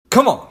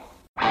Come on.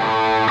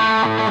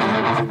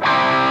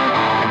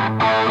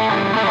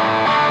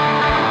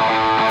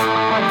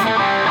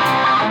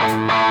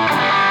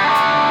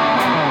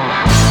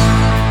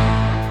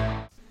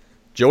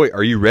 Joey,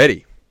 are you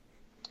ready?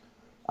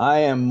 I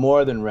am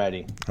more than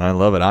ready. I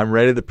love it. I'm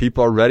ready. The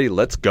people are ready.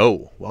 Let's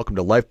go. Welcome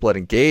to Lifeblood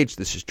Engaged.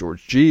 This is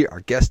George G.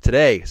 Our guest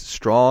today is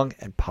strong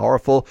and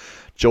powerful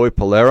Joey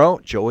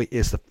Polero. Joey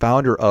is the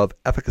founder of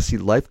Efficacy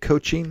Life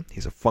Coaching.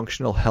 He's a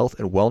functional health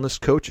and wellness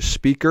coach, a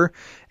speaker,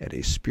 and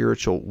a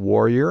spiritual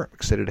warrior. I'm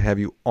excited to have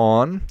you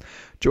on.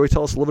 Joey,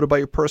 tell us a little bit about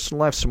your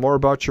personal life, some more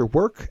about your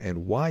work,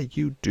 and why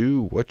you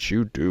do what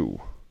you do.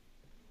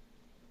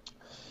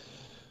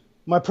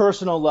 My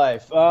personal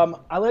life.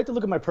 I like to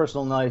look at my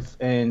personal life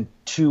in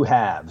two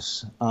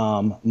halves.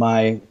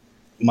 My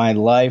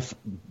life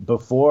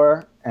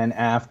before and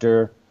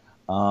after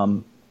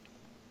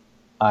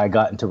I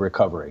got into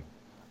recovery.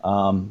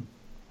 What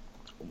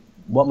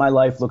my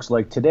life looks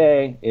like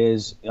today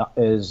is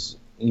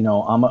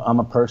I'm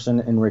a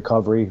person in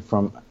recovery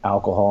from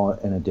alcohol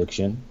and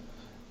addiction,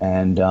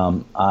 and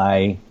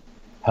I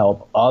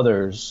help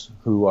others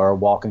who are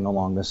walking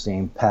along the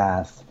same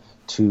path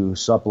to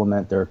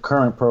supplement their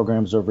current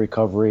programs of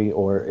recovery,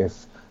 or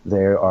if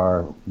they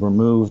are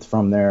removed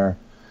from their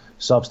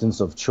substance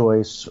of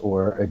choice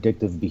or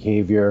addictive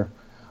behavior,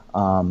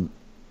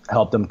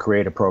 help them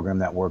create a program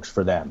that works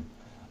for them.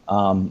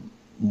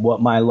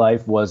 What my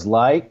life was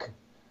like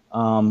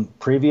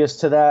previous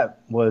to that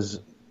was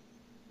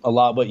a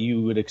lot what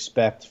you would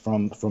expect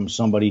from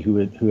somebody who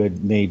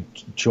had made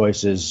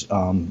choices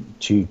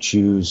to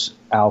choose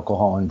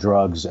alcohol and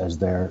drugs as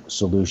their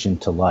solution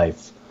to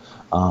life.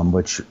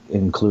 Which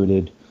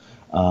included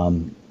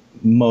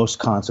most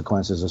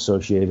consequences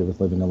associated with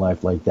living a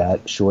life like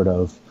that, short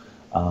of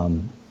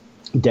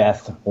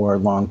death or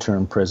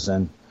long-term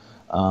prison,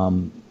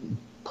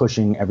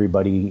 pushing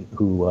everybody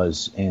who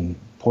was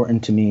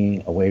important to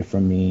me away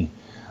from me,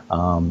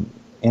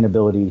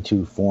 inability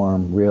to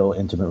form real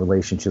intimate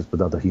relationships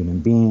with other human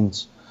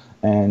beings,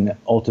 and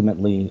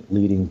ultimately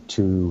leading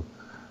to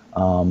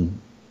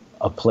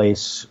a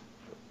place,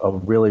 a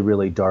really,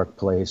 really dark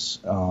place,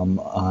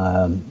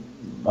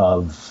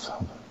 of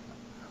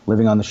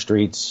living on the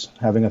streets,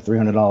 having a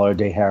 $300 a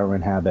day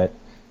heroin habit,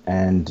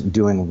 and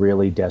doing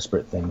really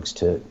desperate things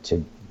to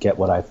get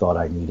what I thought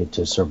I needed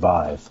to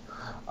survive.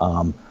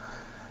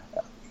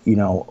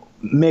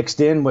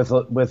 Mixed in with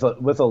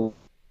a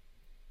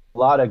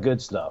lot of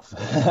good stuff.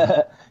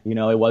 It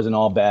wasn't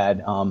all bad.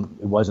 It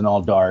wasn't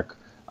all dark.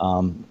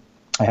 I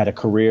had a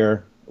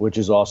career, which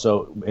is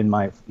also in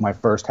my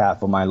first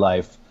half of my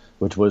life,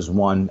 which was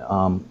one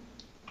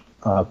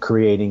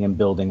creating and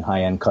building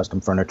high-end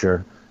custom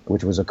furniture,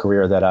 which was a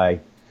career that I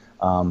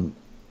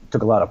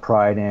took a lot of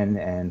pride in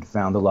and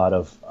found a lot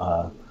of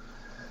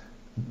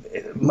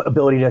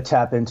ability to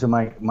tap into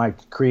my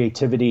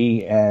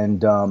creativity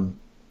and,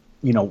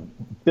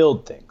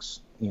 build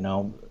things,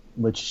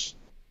 which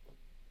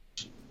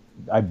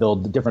I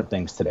build different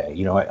things today.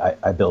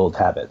 I build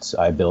habits.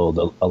 I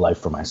build a life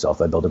for myself.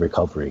 I build a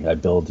recovery. I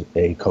build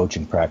a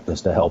coaching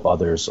practice to help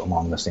others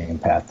along the same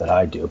path that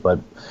I do.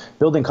 But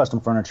building custom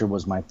furniture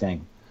was my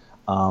thing,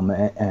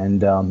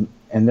 and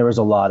there was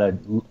a lot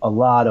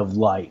of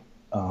light,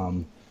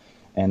 and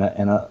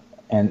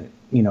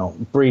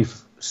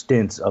brief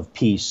stints of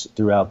peace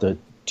throughout the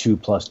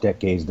 2+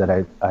 decades that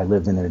I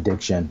lived in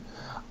addiction,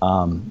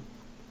 on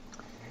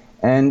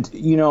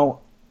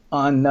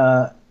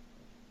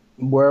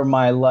where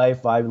my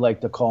life, I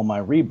like to call my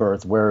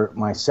rebirth, where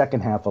my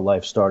second half of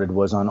life started,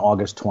 was on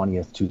August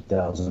 20th,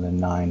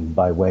 2009,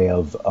 by way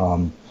of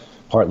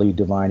partly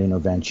divine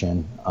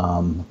intervention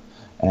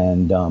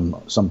and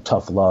some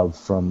tough love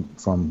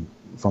from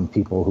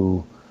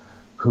people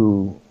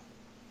who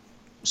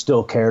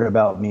still cared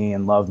about me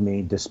and loved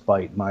me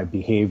despite my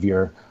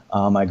behavior.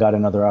 I got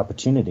another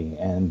opportunity,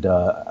 and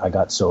I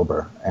got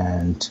sober,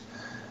 and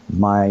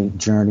my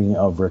journey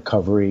of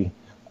recovery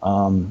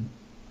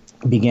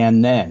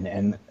began then,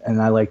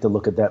 and I like to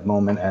look at that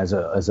moment as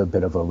a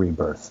bit of a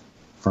rebirth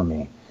for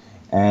me.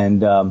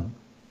 And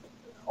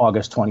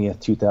August 20th,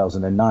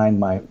 2009,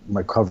 my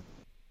recovery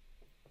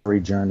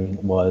journey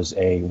was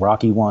a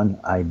rocky one.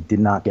 I did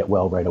not get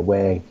well right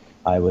away.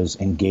 I was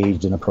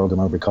engaged in a program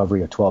of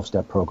recovery, a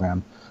 12-step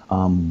program,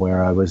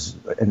 where I was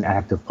an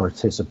active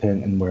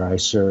participant and where I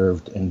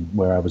served and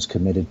where I was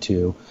committed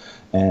to.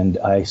 And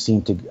I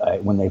seemed to,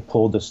 when they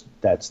pulled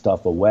that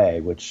stuff away,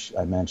 which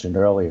I mentioned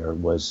earlier,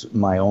 was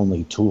my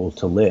only tool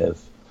to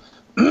live.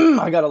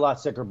 I got a lot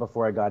sicker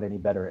before I got any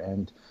better.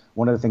 And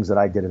one of the things that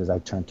I did is I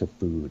turned to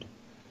food.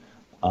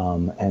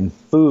 And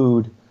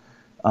food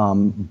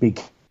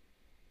became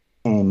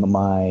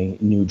my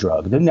new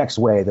drug, the next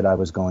way that I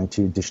was going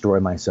to destroy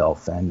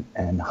myself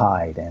and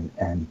hide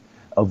and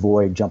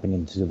avoid jumping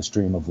into the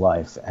stream of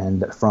life.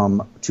 And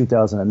from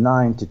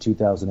 2009 to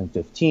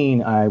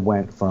 2015, I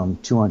went from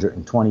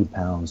 220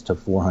 pounds to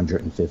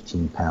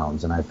 415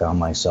 pounds. And I found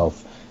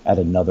myself at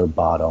another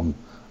bottom,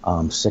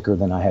 sicker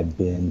than I had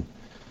been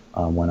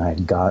when I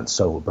had got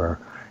sober.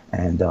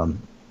 And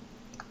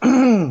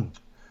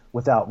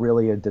without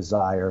really a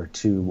desire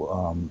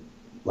to,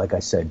 like I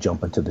said,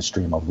 jump into the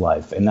stream of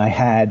life. And I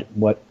had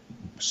what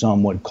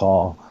some would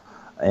call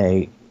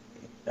a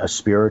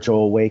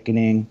spiritual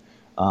awakening,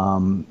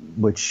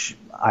 which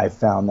I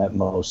found that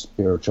most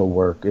spiritual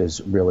work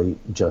is really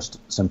just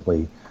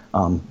simply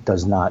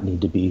does not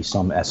need to be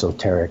some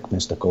esoteric,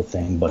 mystical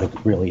thing, but it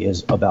really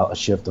is about a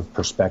shift of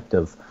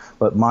perspective.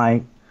 But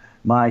my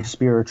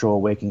spiritual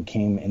awakening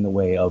came in the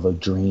way of a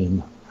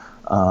dream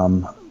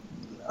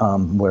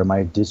where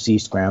my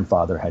deceased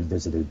grandfather had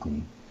visited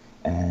me,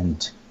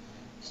 and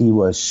he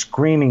was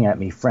screaming at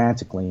me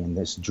frantically in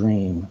this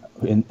dream.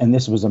 And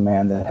this was a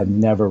man that had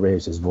never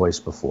raised his voice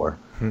before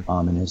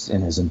in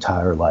his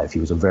entire life.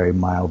 He was a very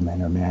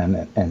mild-mannered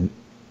man, and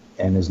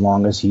as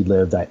long as he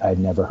lived, I'd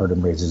never heard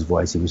him raise his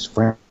voice. He was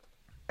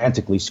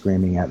frantically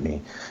screaming at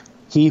me.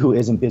 He who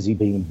isn't busy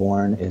being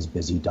born is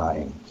busy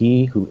dying.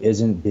 He who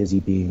isn't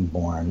busy being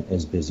born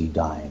is busy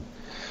dying.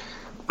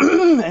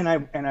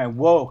 and I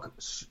woke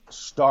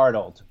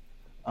startled.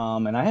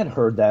 And I had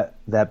heard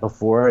that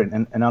before,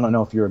 and I don't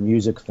know if you're a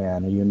music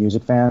fan. Are you a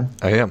music fan?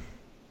 I am.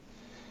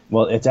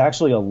 Well, it's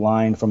actually a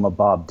line from a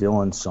Bob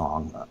Dylan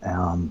song.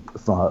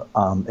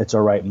 It's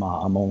all right,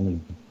 Ma, I'm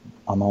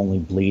only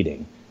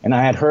bleeding. And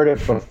I had heard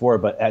it before,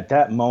 but at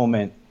that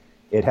moment,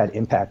 it had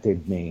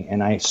impacted me,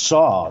 and I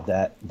saw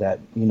that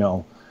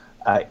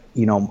I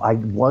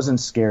wasn't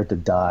scared to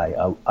die.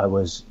 I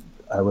was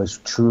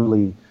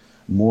truly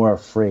more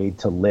afraid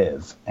to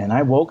live. And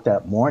I woke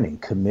that morning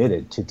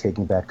committed to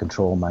taking back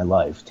control of my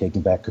life,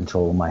 taking back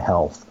control of my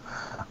health,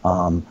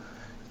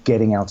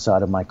 getting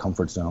outside of my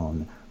comfort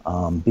zone,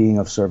 being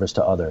of service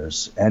to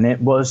others. And it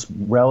was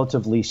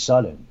relatively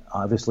sudden.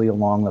 Obviously,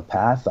 along the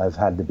path, I've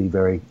had to be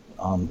very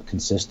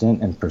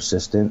consistent and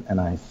persistent,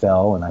 and I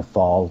fell and I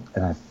fell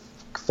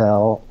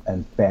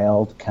and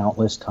failed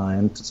countless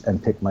times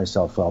and picked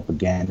myself up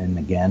again and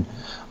again,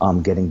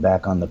 getting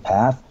back on the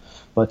path.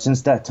 But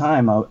since that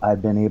time,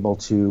 I've been able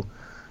to,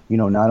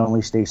 not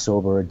only stay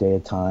sober a day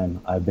at a time,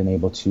 I've been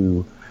able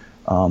to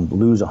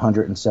lose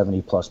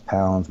 170 plus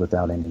pounds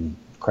without any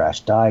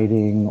crash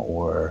dieting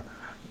or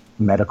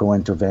medical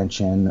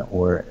intervention,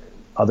 or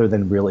other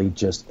than really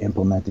just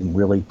implementing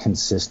really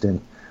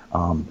consistent,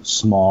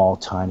 small,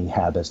 tiny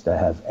habits that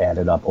have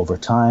added up over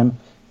time.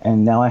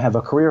 And now I have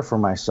a career for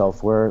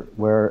myself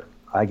where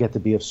I get to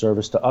be of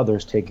service to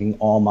others, taking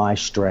all my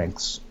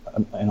strengths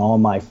and all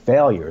my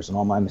failures and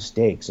all my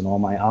mistakes and all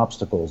my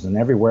obstacles and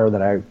everywhere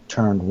that I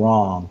turned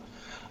wrong,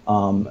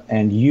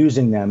 and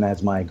using them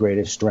as my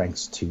greatest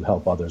strengths to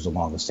help others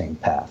along the same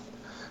path.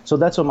 So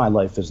that's what my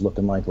life is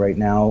looking like right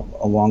now,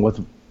 along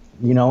with,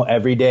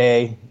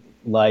 everyday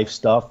life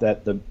stuff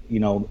that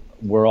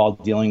we're all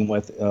dealing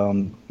with,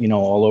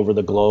 all over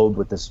the globe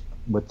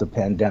with the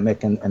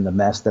pandemic and the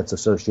mess that's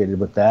associated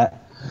with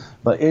that.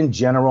 But in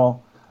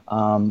general,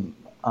 and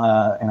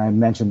I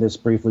mentioned this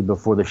briefly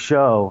before the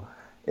show,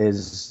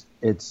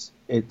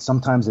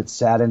 sometimes it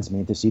saddens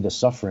me to see the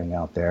suffering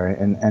out there,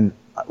 and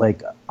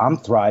like, I'm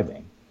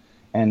thriving,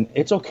 and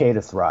it's okay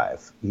to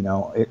thrive.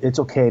 It's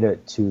okay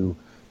to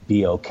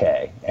be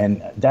okay,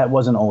 and that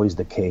wasn't always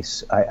the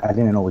case. I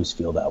didn't always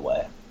feel that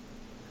way.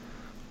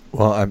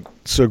 Well, I'm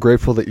so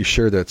grateful that you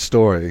shared that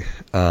story,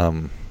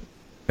 and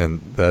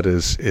that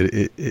is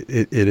it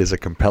is a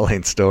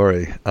compelling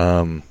story.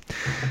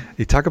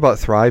 You talk about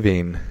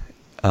thriving.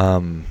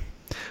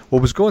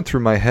 What was going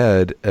through my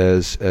head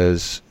as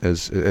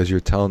you're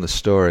telling the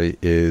story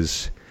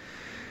is,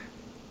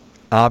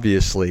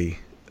 obviously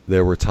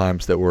there were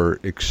times that were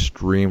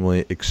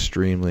extremely,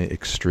 extremely,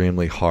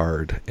 extremely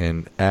hard,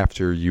 and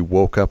after you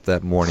woke up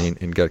that morning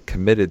and got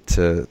committed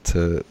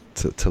to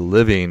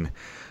living,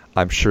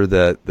 I'm sure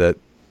that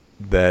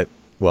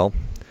well,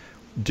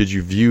 did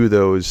you view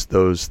those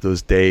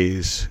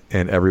days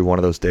and every one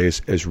of those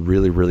days as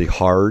really, really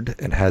hard?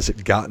 And has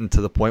it gotten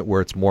to the point where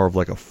it's more of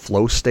like a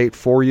flow state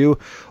for you,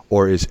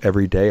 or is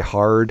every day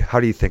hard? How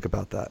do you think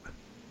about that?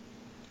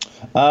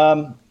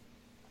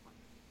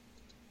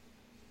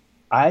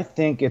 I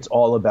think it's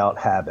all about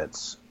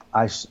habits.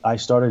 I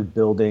started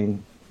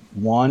building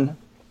one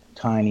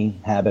tiny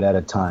habit at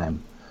a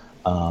time.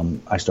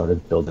 I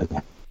started building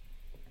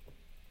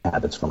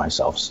habits for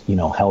myself,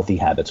 healthy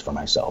habits for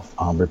myself,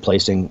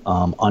 replacing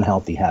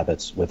unhealthy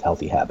habits with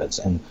healthy habits.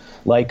 And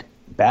like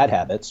bad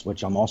habits,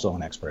 which I'm also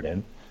an expert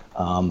in,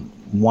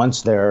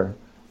 once they're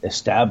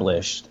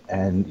established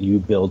and you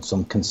build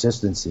some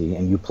consistency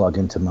and you plug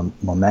into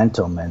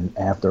momentum, and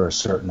after a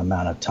certain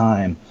amount of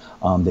time,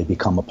 they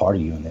become a part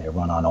of you and they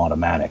run on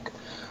automatic.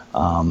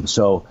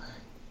 So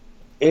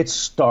it's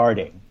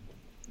starting.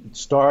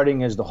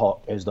 Starting is the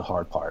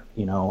hard part.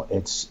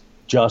 It's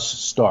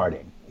just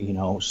starting.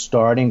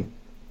 Starting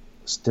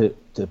to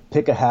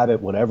pick a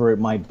habit, whatever it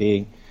might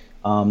be.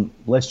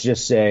 Let's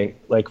just say,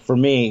 like for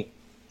me,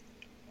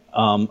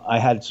 I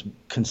had some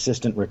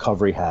consistent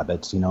recovery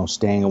habits,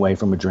 staying away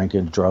from a drink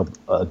and drug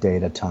a day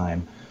at a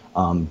time,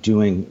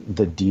 doing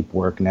the deep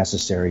work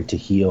necessary to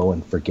heal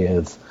and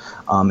forgive,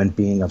 and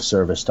being of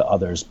service to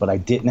others. But I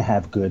didn't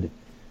have good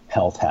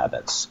health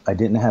habits. I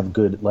didn't have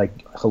good,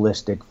 like,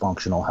 holistic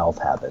functional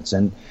health habits.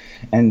 And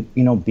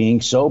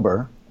being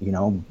sober,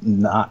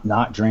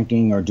 not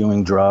drinking or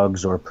doing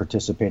drugs or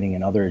participating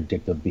in other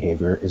addictive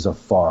behavior is a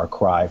far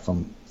cry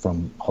from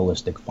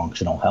holistic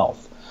functional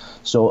health.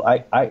 So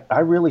I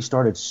really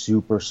started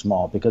super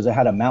small because I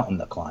had a mountain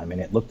to climb,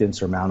 and it looked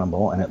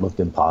insurmountable and it looked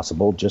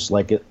impossible, just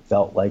like it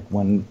felt like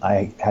when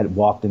I had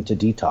walked into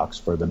detox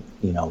for the,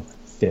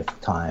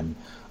 fifth time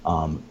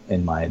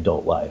in my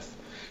adult life.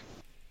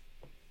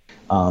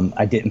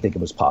 I didn't think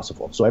it was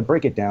possible. So I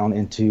break it down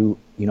into,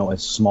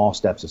 as small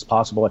steps as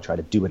possible. I try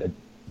to do it a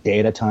day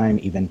at a time,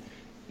 even,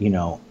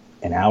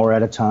 an hour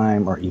at a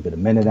time, or even a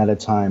minute at a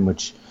time,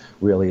 which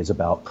really is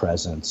about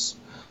presence.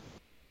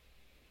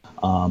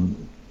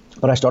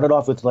 But I started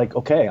off with, like,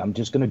 okay, I'm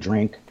just going to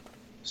drink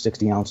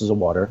 60 ounces of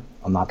water.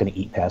 I'm not going to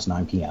eat past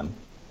 9 p.m.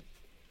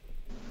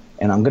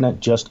 And I'm going to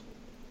just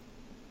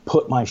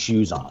put my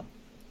shoes on.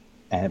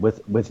 And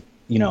with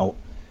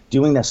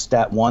doing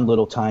that one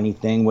little tiny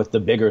thing with the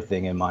bigger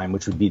thing in mind,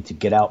 which would be to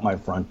get out my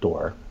front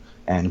door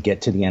and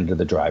get to the end of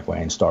the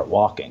driveway and start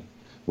walking,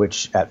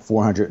 which at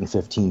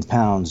 415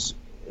 pounds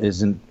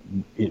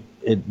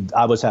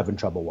I was having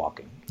trouble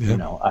walking.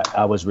 Yeah.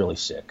 I was really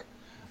sick.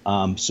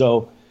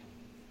 So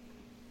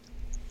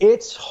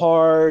it's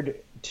hard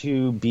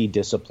to be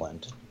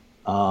disciplined.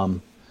 I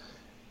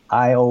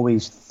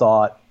always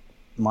thought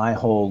my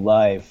whole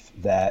life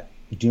that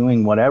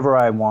doing whatever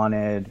I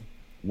wanted,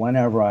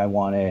 whenever I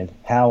wanted,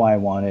 how I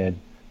wanted,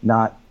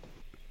 not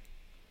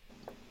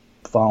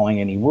following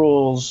any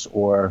rules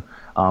or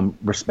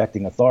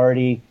respecting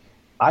authority,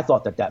 I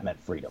thought that meant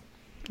freedom.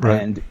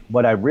 Right. And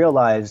what I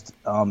realized,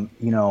 in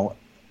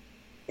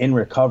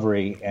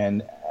recovery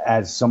and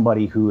as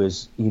somebody who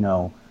is,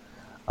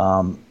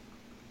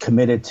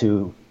 committed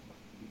to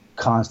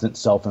constant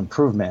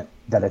self-improvement,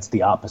 that it's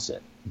the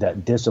opposite,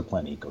 that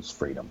discipline equals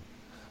freedom.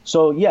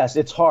 So yes,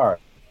 it's hard.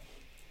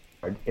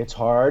 It's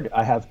hard.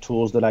 I have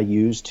tools that I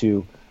use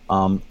to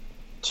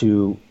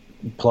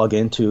plug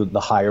into the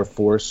higher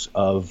force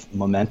of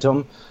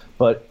momentum,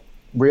 but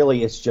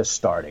really it's just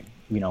starting,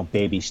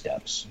 baby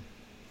steps.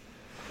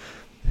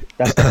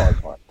 That's the hard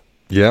part.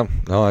 Yeah,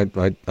 no, I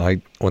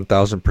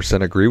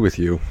 1000% agree with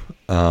you.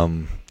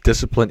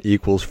 Discipline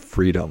equals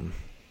freedom.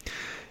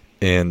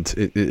 And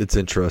it's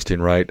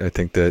interesting, right? I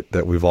think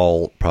that we've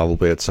all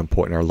probably at some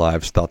point in our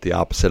lives thought the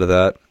opposite of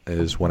that,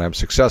 is when I'm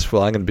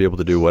successful, I'm going to be able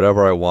to do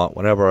whatever I want,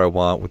 whenever I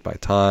want, with my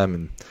time,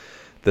 and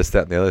this,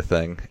 that, and the other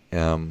thing.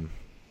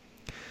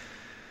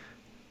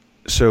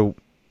 So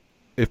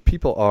if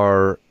people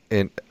are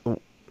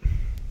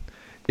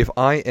if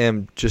I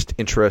am just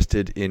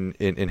interested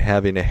in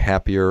having a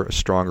happier,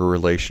 stronger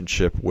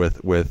relationship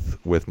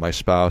with my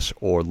spouse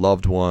or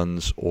loved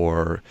ones,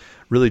 or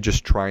really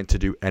just trying to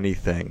do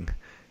anything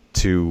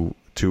to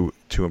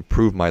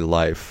improve my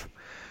life,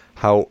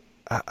 how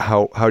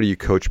do you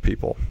coach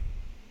people?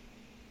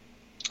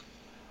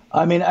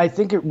 I mean, I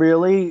think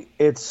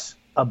it's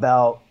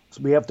about,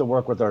 we have to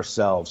work with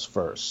ourselves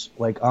first.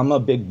 Like, I'm a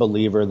big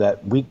believer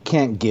that we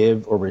can't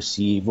give or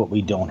receive what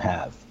we don't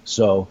have.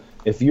 So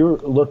if you're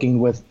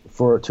looking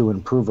to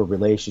improve a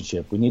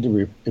relationship, we need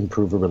to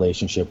improve a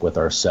relationship with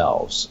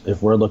ourselves.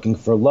 If we're looking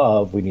for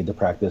love, we need to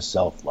practice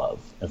self-love.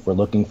 If we're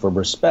looking for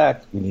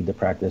respect, we need to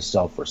practice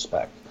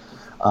self-respect.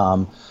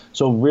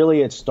 So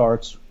really I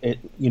start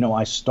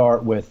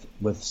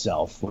with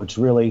self, which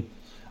really,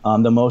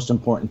 the most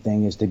important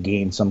thing is to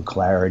gain some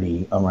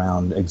clarity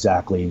around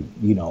exactly,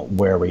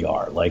 where we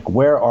are. Like,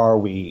 where are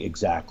we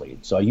exactly?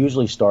 So I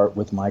usually start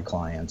with my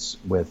clients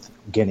with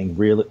getting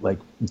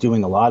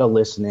doing a lot of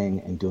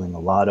listening and doing a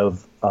lot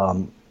of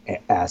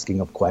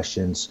asking of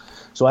questions,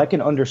 so I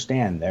can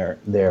understand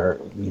their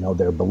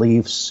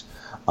beliefs,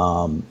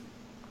 how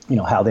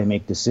they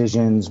make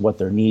decisions, what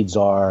their needs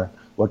are,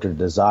 what their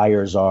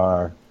desires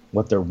are,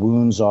 what their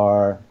wounds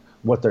are,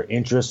 what their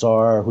interests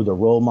are, who their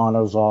role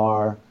models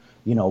are.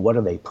 What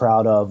are they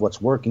proud of?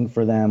 What's working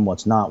for them?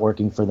 What's not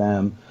working for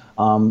them?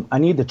 I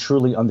need to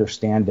truly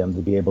understand them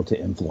to be able to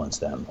influence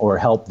them or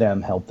help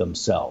them help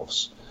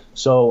themselves.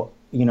 So,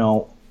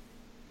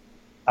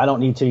 I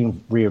don't need to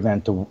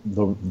reinvent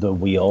the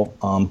wheel.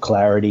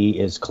 Clarity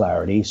is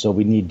clarity. So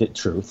we need the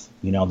truth.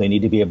 They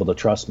need to be able to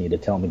trust me to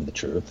tell me the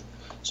truth.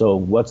 So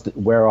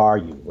where are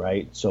you,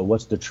 right? So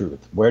what's the truth?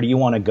 Where do you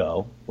want to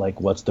go?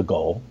 Like, what's the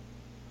goal?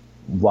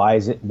 Why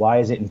is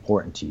it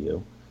important to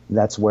you?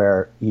 That's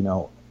where,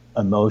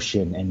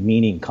 emotion and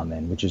meaning come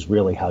in, which is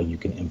really how we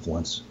can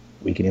influence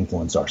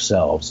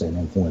ourselves and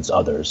influence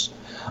others.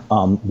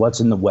 What's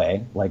in the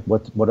way? Like,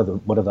 what are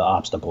the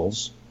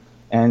obstacles?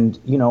 And,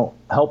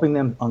 helping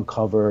them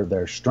uncover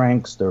their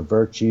strengths, their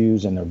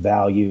virtues, and their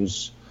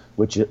values,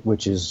 which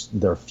is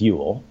their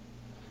fuel,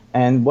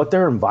 and what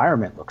their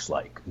environment looks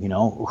like.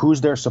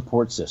 Who's their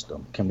support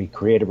system? Can we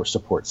create a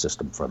support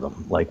system for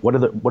them? Like, what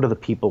are the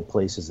people,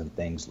 places, and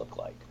things look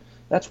like?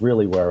 That's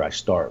really where I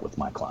start with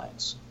my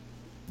clients.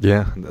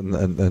 Yeah,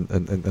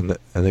 and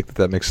I think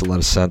that makes a lot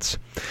of sense.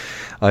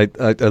 I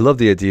love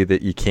the idea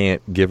that you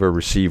can't give or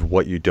receive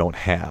what you don't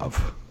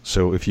have.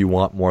 So if you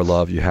want more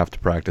love, you have to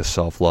practice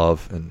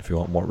self-love. And if you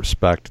want more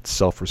respect, it's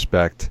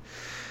self-respect.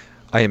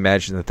 I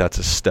imagine that that's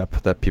a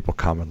step that people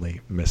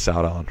commonly miss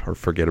out on or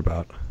forget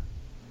about.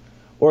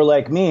 Or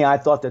like me, I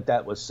thought that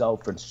that was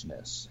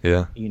selfishness.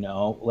 Yeah.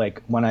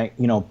 Like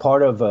when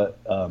part of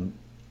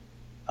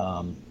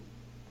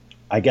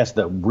I guess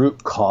the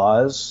root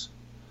cause,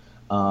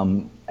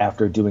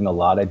 after doing a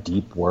lot of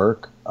deep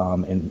work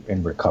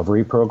in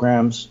recovery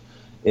programs,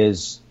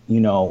 is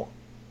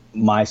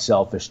my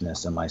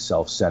selfishness and my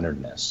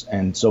self-centeredness.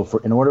 And so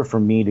in order for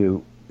me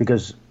to,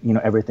 because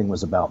everything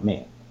was about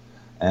me,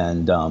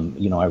 and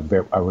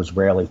I was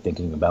rarely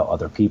thinking about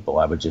other people.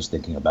 I was just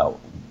thinking about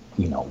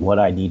what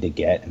I need to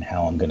get and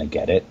how I'm going to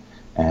get it,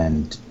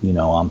 and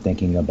I'm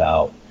thinking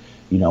about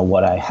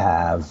what I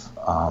have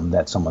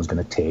that someone's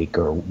going to take,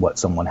 or what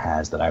someone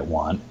has that I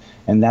want.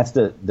 And that's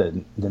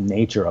the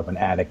nature of an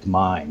addict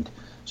mind.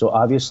 So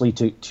obviously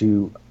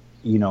to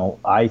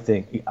I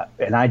think,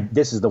 and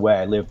this is the way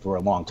I lived for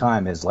a long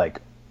time, is like,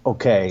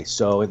 okay,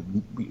 so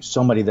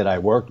somebody that I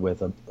worked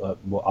with,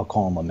 I'll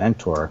call him a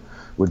mentor,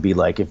 would be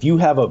like, if you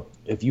have a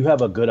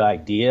good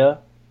idea,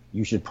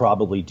 you should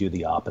probably do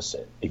the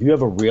opposite. If you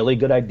have a really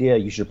good idea,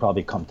 you should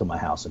probably come to my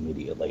house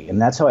immediately.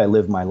 And that's how I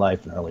lived my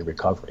life in early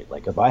recovery.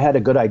 Like if I had a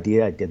good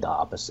idea, I did the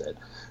opposite.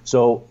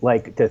 So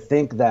like to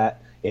think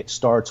that it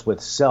starts with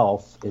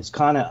self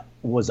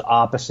was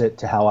opposite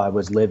to how I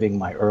was living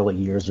my early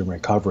years in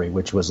recovery,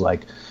 which was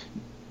like,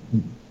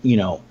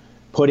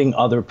 putting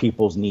other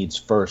people's needs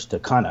first to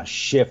kind of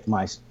shift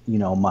my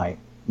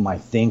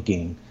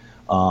thinking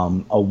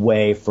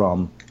away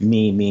from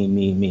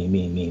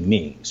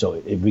me. So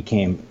it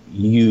became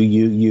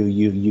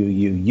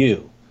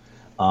you.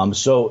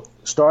 So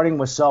starting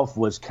with self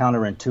was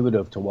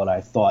counterintuitive to what I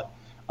thought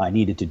I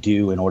needed to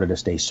do in order to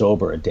stay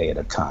sober a day at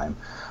a time.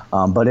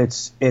 But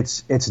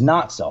it's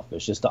not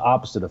selfish. It's the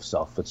opposite of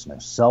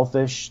selfishness.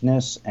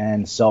 Selfishness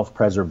and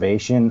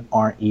self-preservation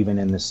aren't even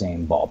in the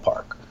same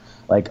ballpark.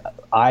 Like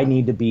I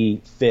need to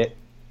be fit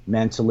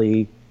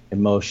mentally,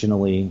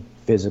 emotionally,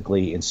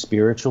 physically, and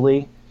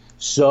spiritually,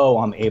 so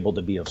I'm able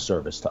to be of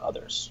service to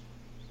others.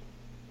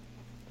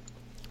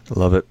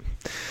 Love it.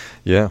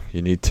 Yeah,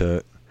 you need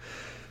to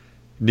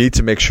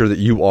make sure that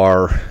you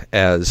are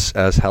as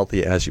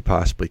healthy as you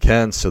possibly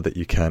can, so that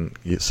you can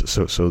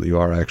so that you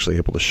are actually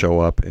able to show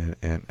up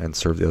and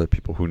serve the other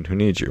people who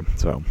need you.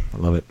 So I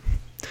love it.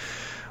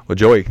 Well,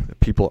 Joey,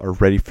 people are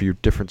ready for your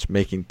difference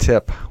making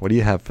tip. What do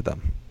you have for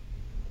them?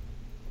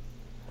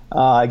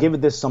 I gave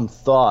this some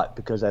thought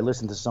because I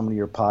listened to some of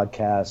your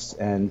podcasts,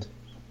 and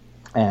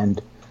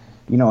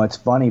it's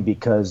funny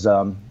because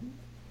I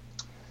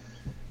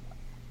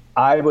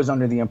was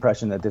under the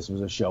impression that this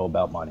was a show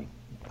about money.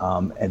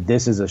 And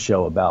this is a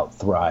show about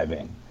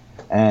thriving.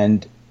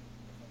 And,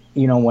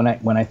 when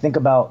I think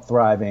about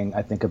thriving,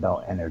 I think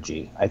about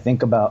energy. I think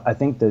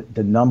that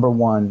the number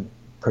one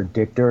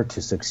predictor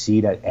to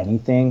succeed at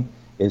anything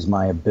is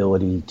my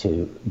ability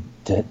to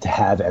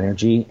have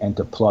energy and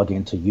to plug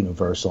into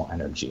universal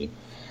energy.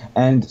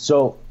 And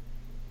so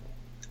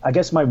I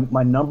guess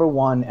my number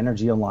one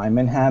energy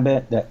alignment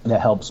habit that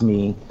helps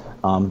me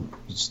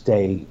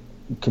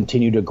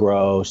continue to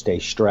grow, stay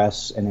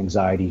stress and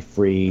anxiety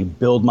free,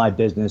 build my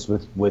business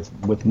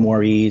with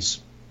more ease,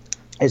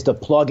 is to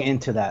plug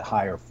into that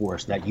higher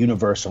force, that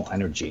universal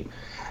energy.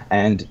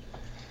 And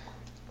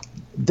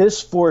this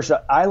force,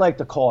 I like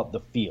to call it the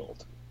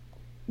field.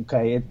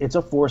 Okay, it's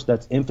a force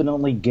that's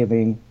infinitely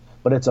giving,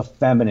 but it's a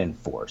feminine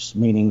force,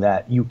 meaning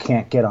that you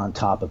can't get on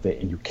top of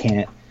it and you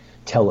can't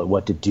tell it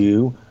what to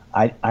do.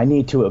 I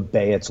need to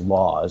obey its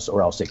laws,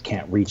 or else it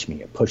can't reach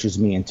me. It pushes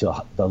me into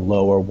the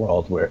lower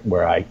world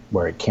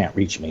where it can't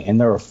reach me. And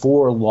there are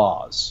 4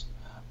 laws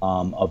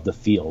of the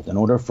field in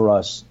order for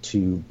us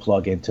to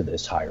plug into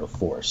this higher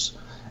force.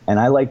 And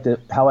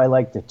how I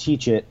like to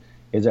teach it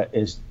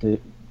is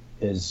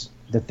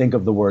to think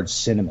of the word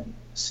cinnamon,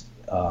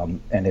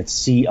 and it's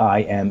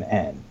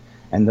CIMN.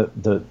 And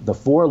the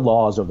 4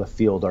 laws of the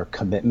field are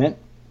commitment,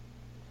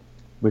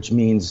 which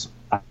means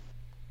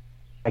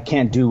I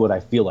can't do what I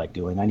feel like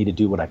doing. I need to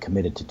do what I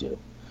committed to do.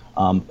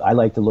 I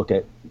like to look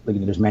at,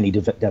 there's many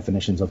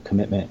definitions of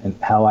commitment,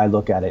 and how I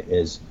look at it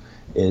is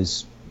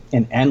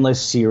an endless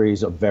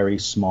series of very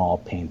small,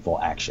 painful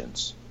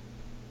actions.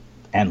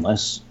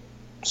 Endless,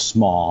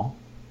 small,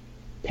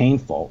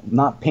 painful.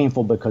 Not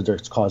painful because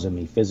it's causing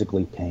me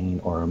physically pain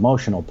or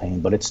emotional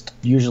pain, but it's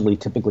usually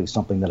typically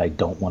something that I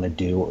don't want to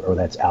do or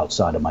that's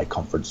outside of my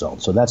comfort zone.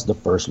 So that's the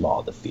first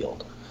law of the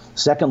field.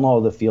 Second law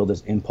of the field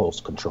is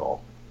impulse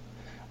control.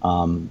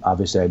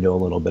 Obviously, I know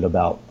a little bit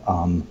about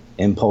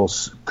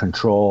impulse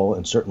control,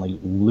 and certainly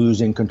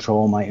losing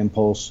control of my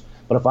impulse.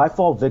 But if I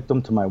fall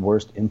victim to my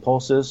worst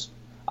impulses,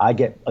 I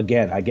get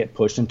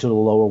pushed into the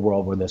lower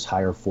world where this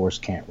higher force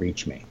can't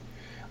reach me.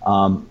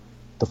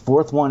 The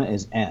fourth one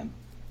is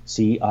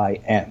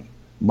CIM,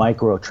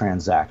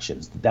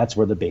 microtransactions. That's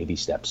where the baby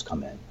steps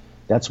come in.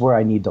 That's where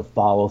I need to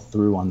follow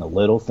through on the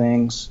little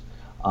things,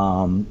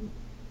 the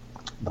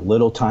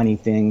little tiny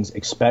things,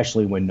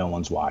 especially when no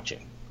one's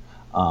watching.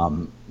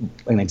 An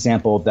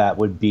example of that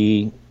would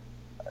be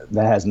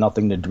that has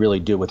nothing to really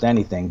do with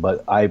anything,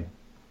 but I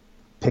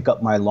pick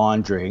up my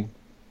laundry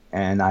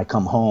and I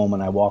come home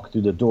and I walk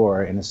through the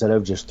door, and instead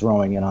of just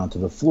throwing it onto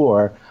the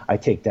floor, I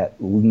take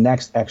that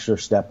next extra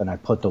step and I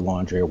put the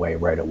laundry away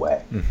right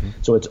away.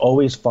 So it's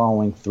always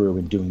following through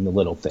and doing the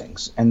little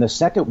things. And the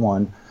second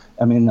one,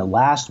 the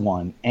last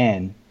one,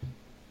 N,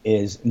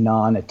 is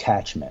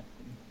non-attachment.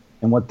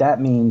 And what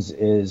that means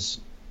is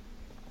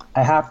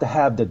I have to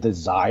have the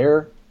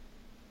desire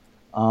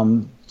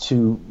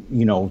to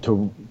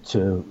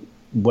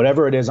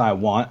whatever it is I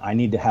want. I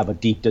need to have a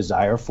deep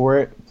desire for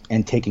it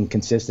and taking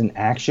consistent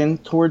action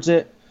towards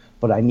it,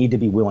 but I need to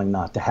be willing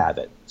not to have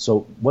it.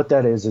 So what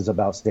that is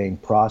about staying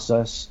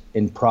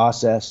in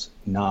process,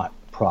 not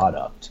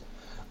product.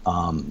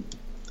 I'm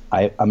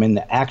in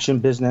the action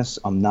business.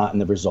 I'm not in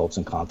the results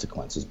and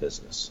consequences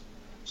business.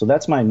 So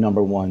that's my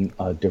number one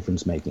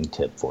difference-making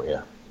tip for you.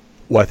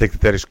 Well, I think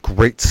that is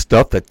great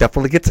stuff. That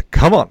definitely gets it.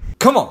 Come on.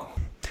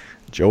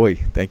 Joey,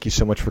 thank you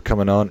so much for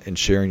coming on and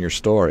sharing your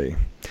story.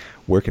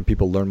 Where can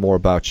people learn more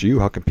about you?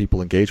 How can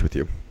people engage with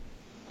you?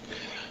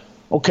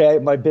 Okay,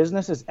 my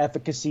business is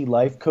Efficacy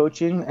Life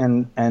Coaching,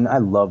 and I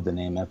love the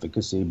name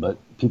Efficacy, but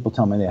people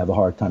tell me they have a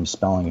hard time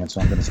spelling it, so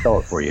I'm going to spell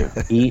it for you.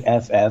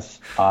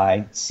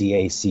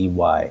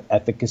 EFFICACY,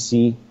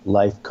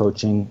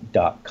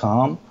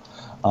 EfficacyLifeCoaching.com.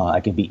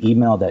 I can be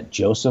emailed at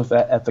Joseph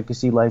at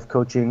Efficacy Life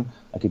Coaching.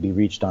 I could be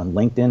reached on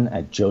LinkedIn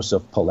at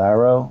Joseph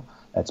Pollaro.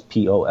 That's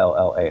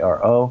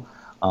Pollaro.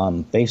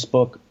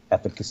 Facebook,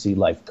 Efficacy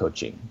Life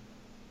Coaching.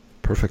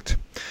 Perfect.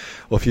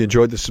 Well, if you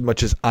enjoyed this as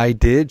much as I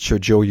did, show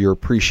Joe your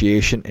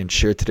appreciation and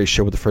share today's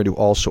show with a friend who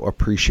also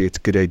appreciates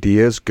good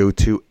ideas. Go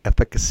to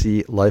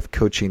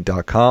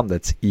EfficacyLifeCoaching.com.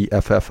 That's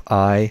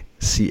EFFICACY,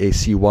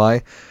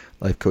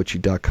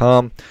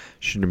 lifecoaching.com.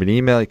 Shoot him an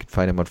email. You can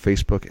find him on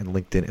Facebook and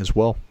LinkedIn as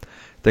well.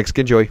 Thanks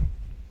again, Joey.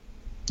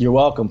 You're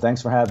welcome.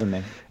 Thanks for having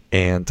me.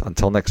 And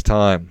until next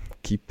time,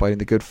 keep fighting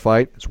the good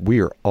fight, as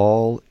we are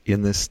all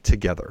in this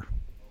together.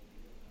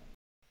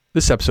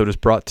 This episode is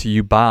brought to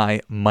you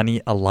by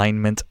Money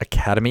Alignment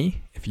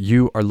Academy. If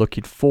you are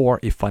looking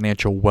for a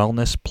financial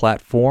wellness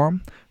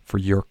platform for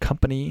your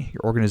company,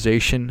 your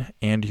organization,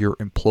 and your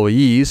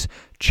employees,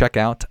 check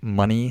out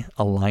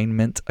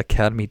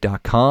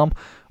moneyalignmentacademy.com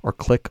or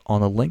click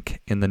on the link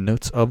in the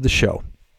notes of the show.